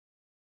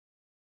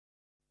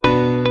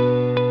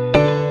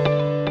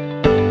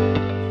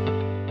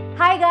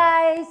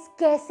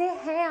कैसे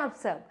हैं आप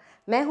सब?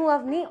 मैं हूं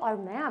अवनी और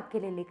मैं आपके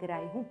लिए लेकर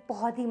आई हूं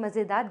बहुत ही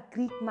मज़ेदार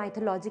ग्रीक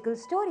माइथोलॉजिकल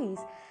स्टोरीज।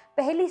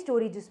 पहली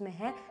स्टोरी जिसमें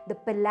है द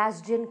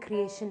पेलाजियन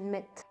क्रिएशन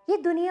मिथ। ये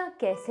दुनिया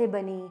कैसे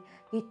बनी,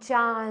 ये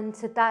चांद,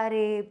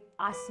 सितारे,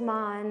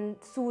 आसमान,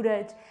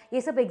 सूरज,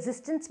 ये सब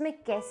एग्जिस्टेंस में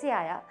कैसे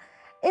आया,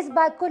 इस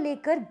बात को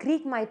लेकर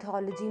ग्रीक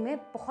माइथोलॉजी में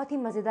बहुत ही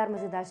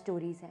मज़ेदार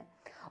स्टोरीज हैं।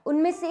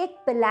 उनमें से एक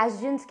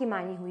पेलाजियंस की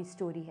मानी हुई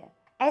स्टोरी है।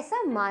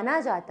 ऐसा माना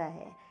जाता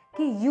है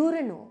कि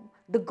यूरेनोम,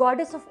 the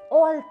goddess of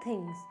all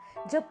things,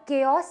 जब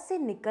केओस से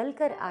निकल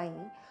कर आई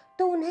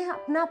तो उन्हें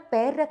अपना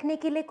पैर रखने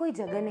के लिए कोई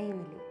जगह नहीं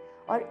मिली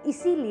और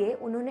इसीलिए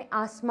उन्होंने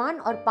आसमान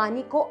और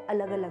पानी को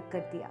अलग अलग कर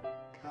दिया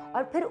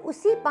और फिर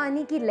उसी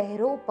पानी की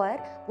लहरों पर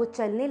वो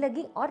चलने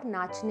लगी और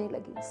नाचने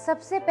लगी।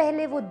 सबसे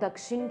पहले वो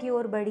दक्षिण की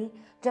ओर बढ़ी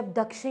जब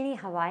दक्षिणी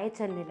हवाएं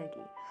चलने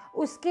लगी।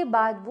 उसके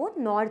बाद वो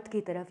नॉर्थ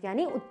की तरफ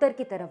यानी उत्तर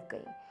की तरफ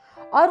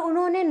गई और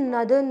उन्होंने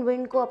नदर्न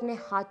विंड को अपने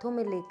हाथों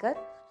में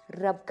लेकर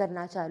रब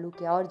करना चालू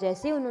किया और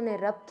जैसे ही उन्होंने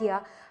रब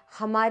किया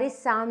हमारे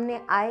सामने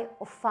आए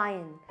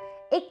ओफायन,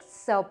 एक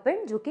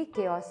सर्पेंट जो कि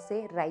केओस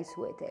से राइज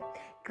हुए थे।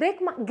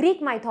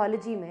 ग्रीक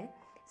माइथोलॉजी में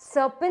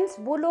सर्पेंट्स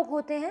वो लोग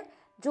होते हैं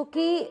जो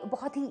कि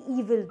बहुत ही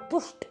ईविल,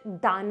 दुष्ट,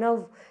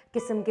 दानव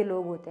किस्म के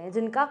लोग होते हैं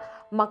जिनका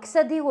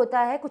मकसद ही होता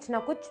है कुछ ना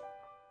कुछ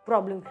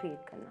प्रॉब्लम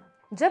क्रिएट करना।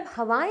 जब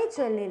हवाएं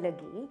चलने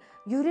लगी,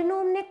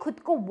 यूरेनोम ने खुद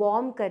को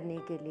वार्म करने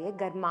के लिए,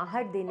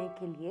 गर्माहट देने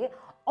के लिए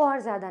और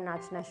ज़्यादा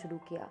नाचना शुरू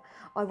किया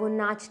और वो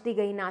नाचती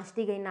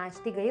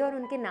गई और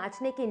उनके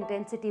नाचने की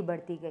इंटेंसिटी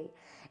बढ़ती गई।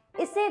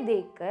 इसे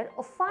देखकर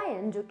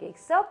ओफायन, जो कि एक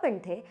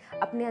सर्पेंट थे,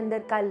 अपने अंदर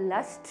का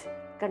लस्ट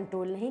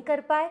कंट्रोल नहीं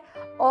कर पाए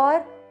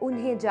और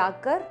उन्हें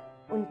जाकर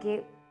उनके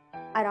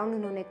अराउंड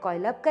उन्होंने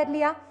कॉइल अप कर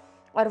लिया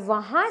और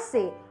वहाँ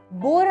से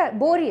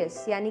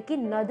बोरियस यानी कि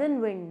नदर्न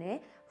विंड ने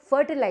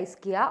फर्टिलाइज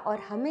किया और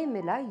हमें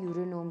मिला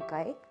यूरेनोम का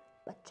एक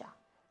बच्चा।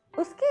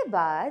 उसके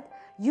बाद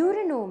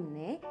यूरेनोम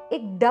ने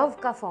एक डव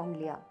का फॉर्म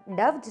लिया।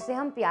 डव जिसे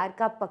हम प्यार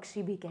का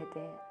पक्षी भी कहते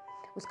हैं,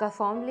 उसका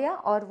फॉर्म लिया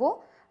और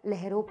वो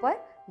लहरों पर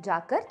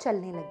जाकर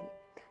चलने लगी।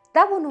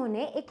 तब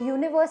उन्होंने एक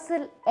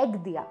यूनिवर्सल एग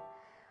दिया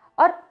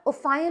और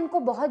ओफायन को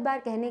बहुत बार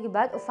कहने के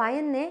बाद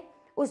ओफायन ने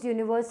उस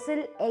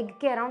यूनिवर्सल एग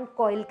के अराउंड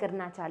कॉइल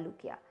करना चालू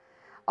किया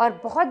और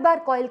बहुत बार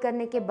कॉइल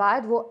करने के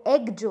बाद वो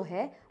एग जो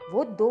है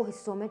वो 2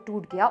 हिस्सों में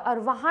टूट गया और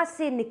वहाँ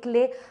से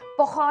निकले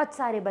बहुत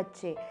सारे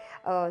बच्चे,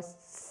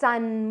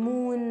 सन,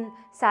 मून,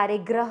 सारे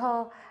ग्रह,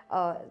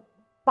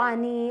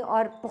 पानी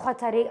और बहुत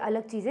सारे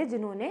अलग चीज़ें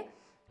जिन्होंने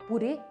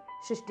पूरी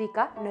सृष्टि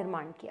का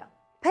निर्माण किया।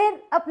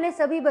 फिर अपने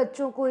सभी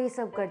बच्चों को ये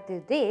सब करते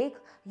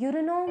देख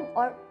यूरेनोम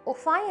और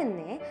ओफायन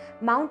ने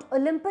माउंट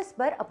ओलंपस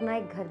पर अपना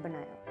एक घर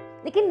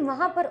बनाया, लेकिन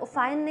वहाँ पर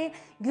ओफायन ने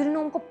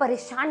यूरेनोम को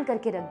परेशान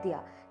करके रख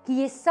दिया कि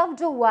ये सब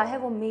जो हुआ है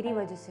वो मेरी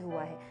वजह से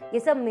हुआ है, ये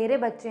सब मेरे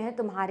बच्चे हैं,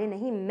 तुम्हारे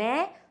नहीं।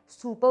 मैं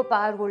सुपर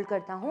पावर होल्ड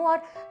करता हूँ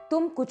और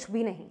तुम कुछ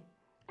भी नहीं।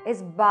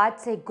 इस बात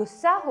से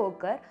गुस्सा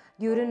होकर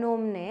यूरेनोम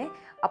ने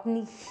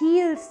अपनी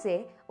हील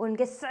से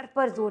उनके सर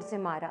पर जोर से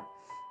मारा,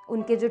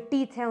 उनके जो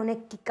टीथ हैं उन्हें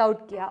किक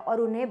आउट किया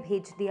और उन्हें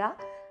भेज दिया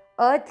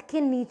अर्थ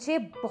के नीचे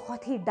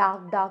बहुत ही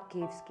डार्क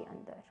केव्स के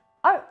अंदर।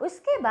 और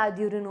उसके बाद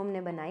यूरेनोम ने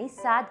बनाई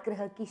 7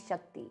 ग्रह की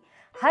शक्ति,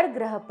 हर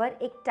ग्रह पर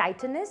एक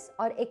टाइटनस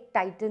और एक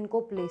टाइटन को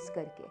प्लेस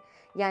करके,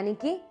 यानी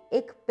कि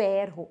एक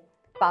पेयर हो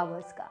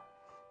पावर्स का।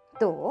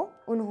 तो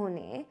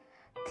उन्होंने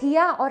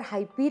थिया और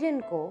हाइपीरियन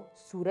को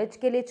सूरज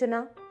के लिए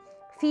चुना,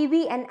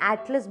 फीबी एंड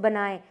एटलस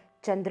बनाए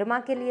चंद्रमा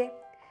के लिए,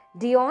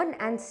 डियोन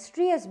एंड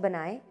स्ट्रियस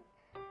बनाए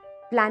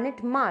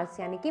प्लैनेट मार्स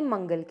यानी कि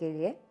मंगल के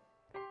लिए,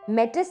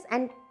 मेटिस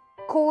एंड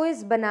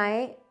कोइस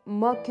बनाए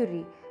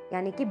मर्क्यूरी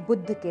यानी कि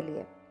बुध के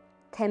लिए,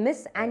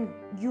 थेमिस एंड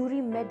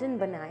यूरीमेडन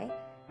बनाए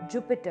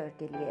जुपिटर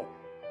के लिए,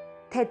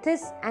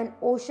 थेथिस एंड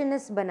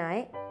ओशनस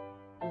बनाए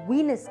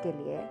वीनस के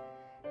लिए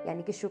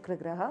यानी कि शुक्र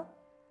ग्रह,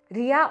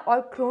 रिया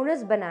और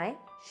क्रोनस बनाए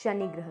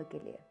शनि ग्रह के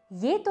लिए।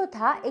 ये तो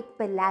था एक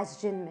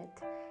पेलाजियन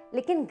मिथ,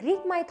 लेकिन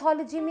ग्रीक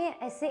माइथोलॉजी में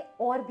ऐसे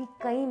और भी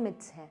कई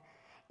मिथ्स हैं।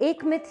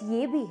 एक मिथ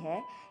ये भी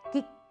है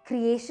कि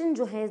क्रिएशन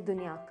जो है इस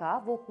दुनिया का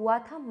वो हुआ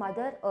था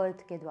मदर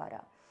अर्थ के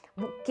द्वारा।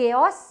 वो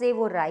केओस से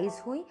वो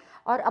राइज हुई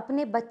और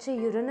अपने बच्चे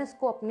यूरेनस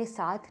को अपने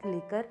साथ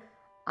लेकर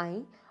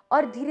आई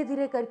और धीरे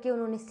धीरे करके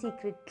उन्होंने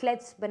सीक्रेट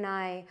क्लेट्स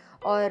बनाए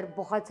और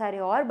बहुत सारे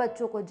और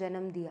बच्चों को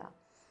जन्म दिया।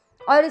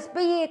 और इस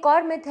पे ये एक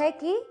और मिथ है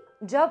कि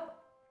जब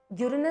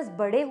यूरेनस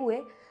बड़े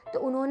हुए तो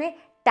उन्होंने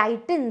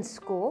टाइटन्स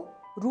को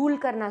रूल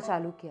करना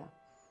चालू किया,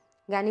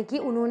 यानी कि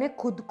उन्होंने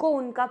खुद को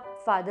उनका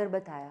फादर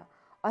बताया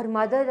और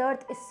मदर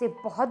अर्थ इससे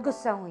बहुत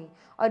गुस्सा हुई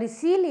और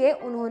इसीलिए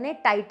उन्होंने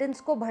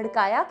टाइटन्स को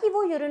भड़काया कि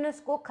वो यूरेनस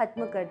को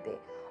खत्म कर दे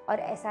और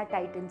ऐसा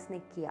टाइटन्स ने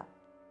किया।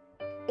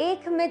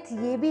 एक मिथ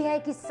ये भी है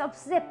कि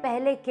सबसे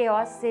पहले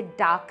केओस से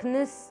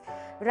डार्कनेस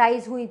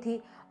राइज हुई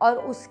थी और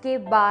उसके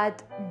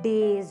बाद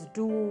डेज,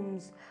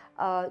 डूम्स,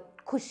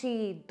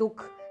 खुशी,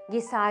 दुख, ये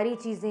सारी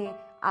चीज़ें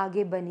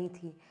आगे बनी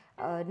थी।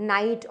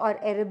 नाइट और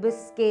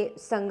एरेबस के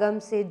संगम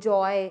से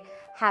जॉय,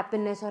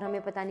 हैप्पीनेस और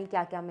हमें पता नहीं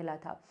क्या क्या मिला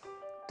था।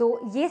 तो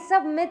ये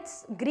सब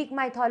मिथ्स ग्रीक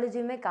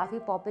माइथोलॉजी में काफ़ी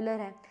पॉपुलर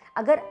हैं।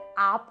 अगर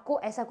आपको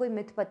ऐसा कोई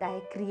मिथ पता है,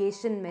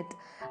 क्रिएशन मिथ,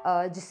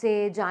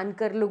 जिसे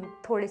जानकर लोग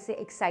थोड़े से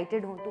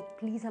एक्साइटेड हों, तो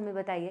प्लीज़ हमें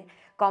बताइए,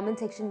 कमेंट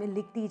सेक्शन में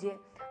लिख दीजिए।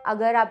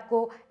 अगर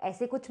आपको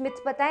ऐसे कुछ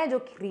मिथ्स पता है जो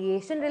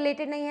क्रिएशन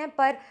रिलेटेड नहीं है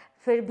पर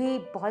फिर भी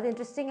बहुत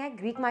इंटरेस्टिंग है,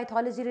 ग्रीक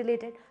माइथोलॉजी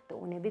रिलेटेड, तो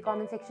उन्हें भी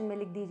कमेंट सेक्शन में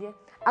लिख दीजिए।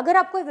 अगर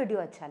आपको ये वीडियो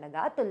अच्छा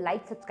लगा तो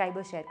लाइक, सब्सक्राइब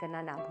और शेयर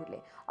करना ना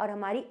भूलें, और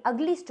हमारी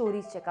अगली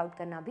स्टोरीज चेकआउट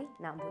करना भी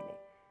ना भूलें।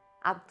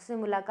 आपसे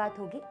मुलाकात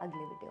होगी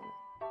अगले वीडियो में।